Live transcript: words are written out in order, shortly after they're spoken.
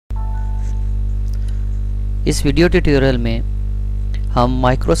इस video tutorial में हम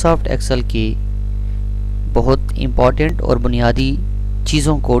माइक्रोसॉफ्ट एक्सेल की बहुत इम्पॉर्टेंट और बुनियादी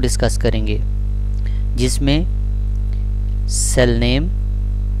चीज़ों को डिस्कस करेंगे, जिसमें सेल नेम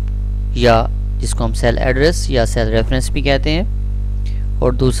या जिसको हम सेल एड्रेस या सेल रेफरेंस भी कहते हैं,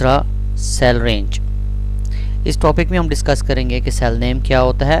 और दूसरा सेल रेंज। इस टॉपिक में हम डिस्कस करेंगे कि सेल नेम क्या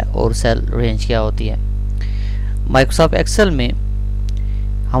होता है और सेल रेंज क्या होती है। माइक्रोसॉफ्ट एक्सेल में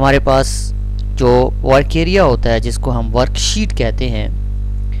हमारे पास जो वर्क एरिया होता है, जिसको हम वर्कशीट कहते हैं,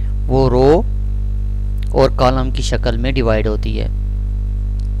 वो रो और कॉलम की शक्ल में डिवाइड होती है।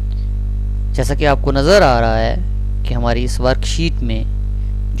 जैसा कि आपको नज़र आ रहा है कि हमारी इस वर्कशीट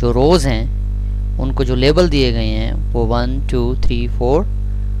में जो रोज़ हैं उनको जो लेबल दिए गए हैं वो 1 2 3 4,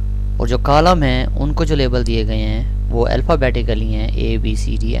 और जो कॉलम हैं उनको जो लेबल दिए गए हैं वो अल्फ़ाबेटिकली हैं A B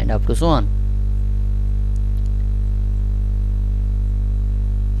C D and up to so on.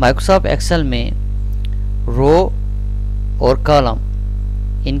 Microsoft Excel में रो और कॉलम,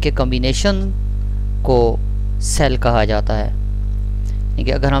 इनके कॉम्बिनेशन को सेल कहा जाता है।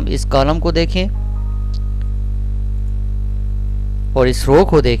 देखिए, अगर हम इस कॉलम को देखें और इस रो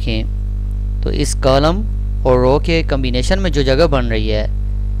को देखें तो इस कॉलम और रो के कॉम्बिनेशन में जो जगह बन रही है,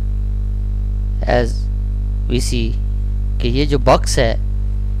 एज वी सी कि ये जो बॉक्स है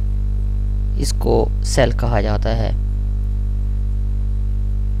इसको सेल कहा जाता है।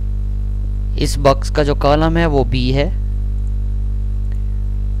 इस बॉक्स का जो कॉलम है वो B है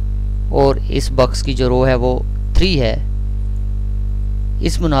और इस बॉक्स की जो रो है वो 3 है।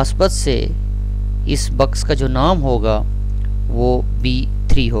 इस मुनासबत से इस बॉक्स का जो नाम होगा वो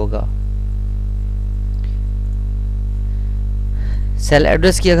B3 होगा। सेल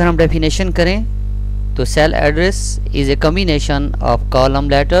एड्रेस की अगर हम डेफिनेशन करें तो cell address is a combination of column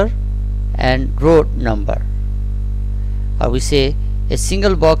letter and row number, और वी से a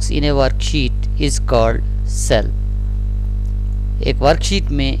single box in A worksheet is called cell. एक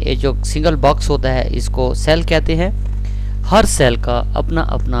वर्कशीट में ये जो सिंगल बॉक्स होता है इसको सेल कहते हैं। हर सेल का अपना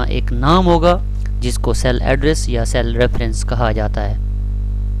अपना एक नाम होगा जिसको सेल एड्रेस या सेल रेफरेंस कहा जाता है।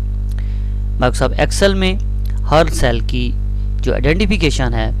 माइक्रोसॉफ्ट एक्सेल में हर सेल की जो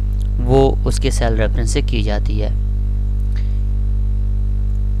आइडेंटिफिकेशन है वो उसके सेल रेफरेंस से की जाती है।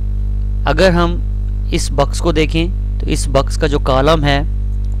 अगर हम इस बॉक्स को देखें तो इस बॉक्स का जो कॉलम है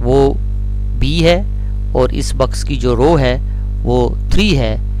वो B है और इस बॉक्स की जो रो है वो 3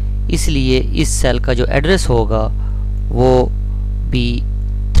 है, इसलिए इस सेल का जो एड्रेस होगा वो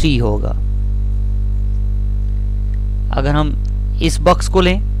B3 होगा। अगर हम इस बॉक्स को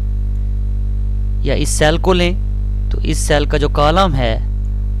लें या इस सेल को लें तो इस सेल का जो कॉलम है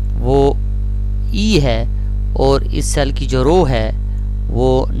वो E है और इस सेल की जो रो है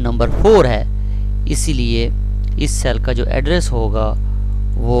वो नंबर 4 है, इसीलिए इस सेल का जो एड्रेस होगा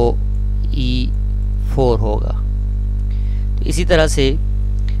वो E4 होगा। तो इसी तरह से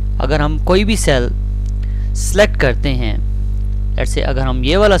अगर हम कोई भी सेल सेलेक्ट करते हैं, जैसे अगर हम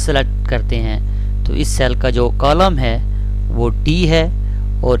ये वाला सेलेक्ट करते हैं तो इस सेल का जो कॉलम है वो D है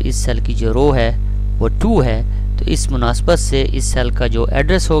और इस सेल की जो रो है वो 2 है, तो इस मुनासबत से इस सेल का जो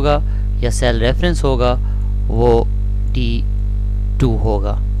एड्रेस होगा या सेल रेफरेंस होगा वो D2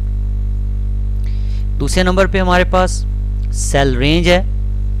 होगा। दूसरे नंबर पे हमारे पास सेल रेंज है।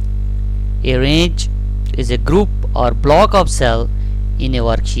 ए रेंज इज ए ग्रुप और block of cell in A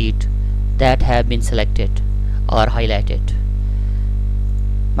worksheet that have been selected और हाईलाइटेड।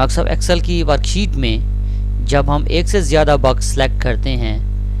 माइक्रोसॉफ्ट एक्सेल की वर्कशीट में जब हम एक से ज़्यादा बॉक्स सेलेक्ट करते हैं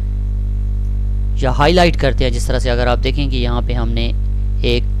या हाईलाइट करते हैं, जिस तरह से अगर आप देखें कि यहाँ पे हमने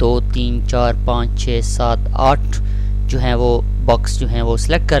 1 2 3 4 5 6 7 8 जो हैं वो बॉक्स जो हैं वो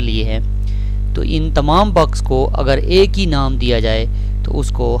सिलेक्ट कर लिए हैं, तो इन तमाम बॉक्स को अगर एक ही नाम दिया जाए तो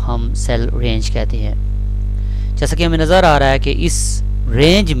उसको हम सेल रेंज कहते हैं। जैसा कि हमें नज़र आ रहा है कि इस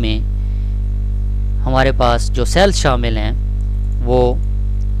रेंज में हमारे पास जो सेल शामिल हैं वो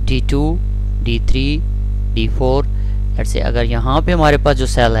D2 D3 D4, जैसे अगर यहाँ पे हमारे पास जो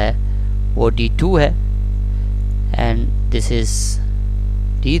सेल है वो D2 है and this is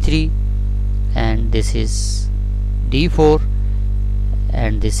D3 and this is D4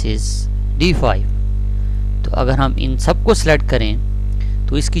 and this is D5। तो अगर हम इन सब को सिलेक्ट करें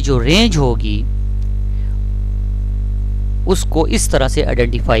तो इसकी जो रेंज होगी उसको इस तरह से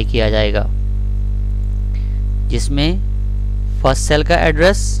आइडेंटिफाई किया जाएगा, जिसमें फर्स्ट सेल का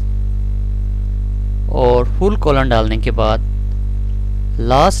एड्रेस और फुल कॉलन डालने के बाद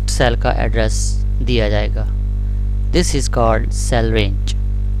लास्ट सेल का एड्रेस दिया जाएगा। This is called cell range,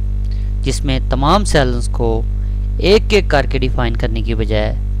 जिसमें तमाम सेल्स को एक एक करके डिफाइन करने की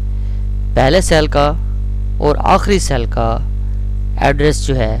बजाय पहले सेल का और आखिरी सेल का एड्रेस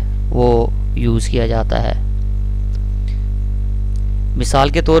जो है वो यूज़ किया जाता है। मिसाल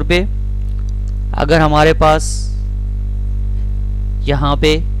के तौर पे अगर हमारे पास यहाँ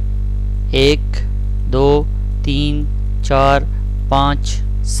पे 1 2 3 4 5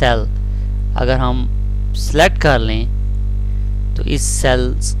 सेल अगर हम सेलेक्ट कर लें तो इस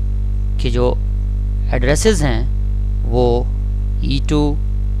सेल्स के जो एड्रेसेस हैं वो E2,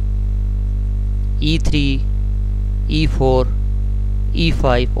 E3, E4,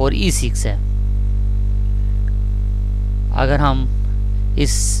 E5 और E6 है। अगर हम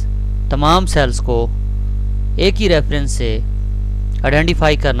इस तमाम सेल्स को एक ही रेफरेंस से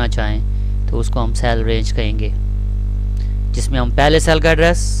आइडेंटिफाई करना चाहें तो उसको हम सेल रेंज कहेंगे, जिसमें हम पहले सेल का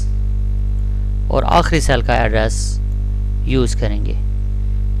एड्रेस और आखिरी सेल का एड्रेस यूज़ करेंगे।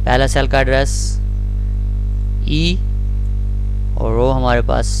 पहला सेल का एड्रेस E और रो हमारे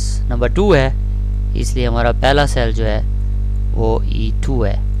पास नंबर 2 है, इसलिए हमारा पहला सेल जो है वो E2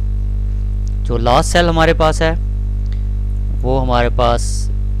 है। जो लास्ट सेल हमारे पास है वो हमारे पास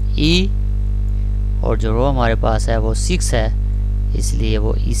E और जो रो हमारे पास है वो 6 है, इसलिए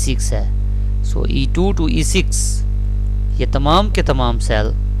वो E6 है। सो E2 टू E6 ये तमाम के तमाम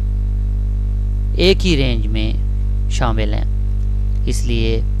सेल एक ही रेंज में शामिल हैं,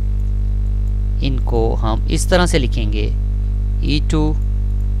 इसलिए इनको हम इस तरह से लिखेंगे E2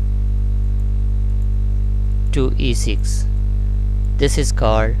 to E6. This is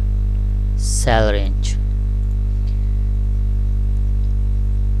called cell range.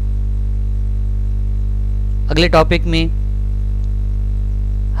 अगले टॉपिक में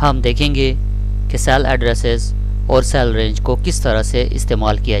हम देखेंगे कि सेल एड्रेसेस और सेल रेंज को किस तरह से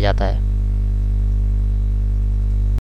इस्तेमाल किया जाता है।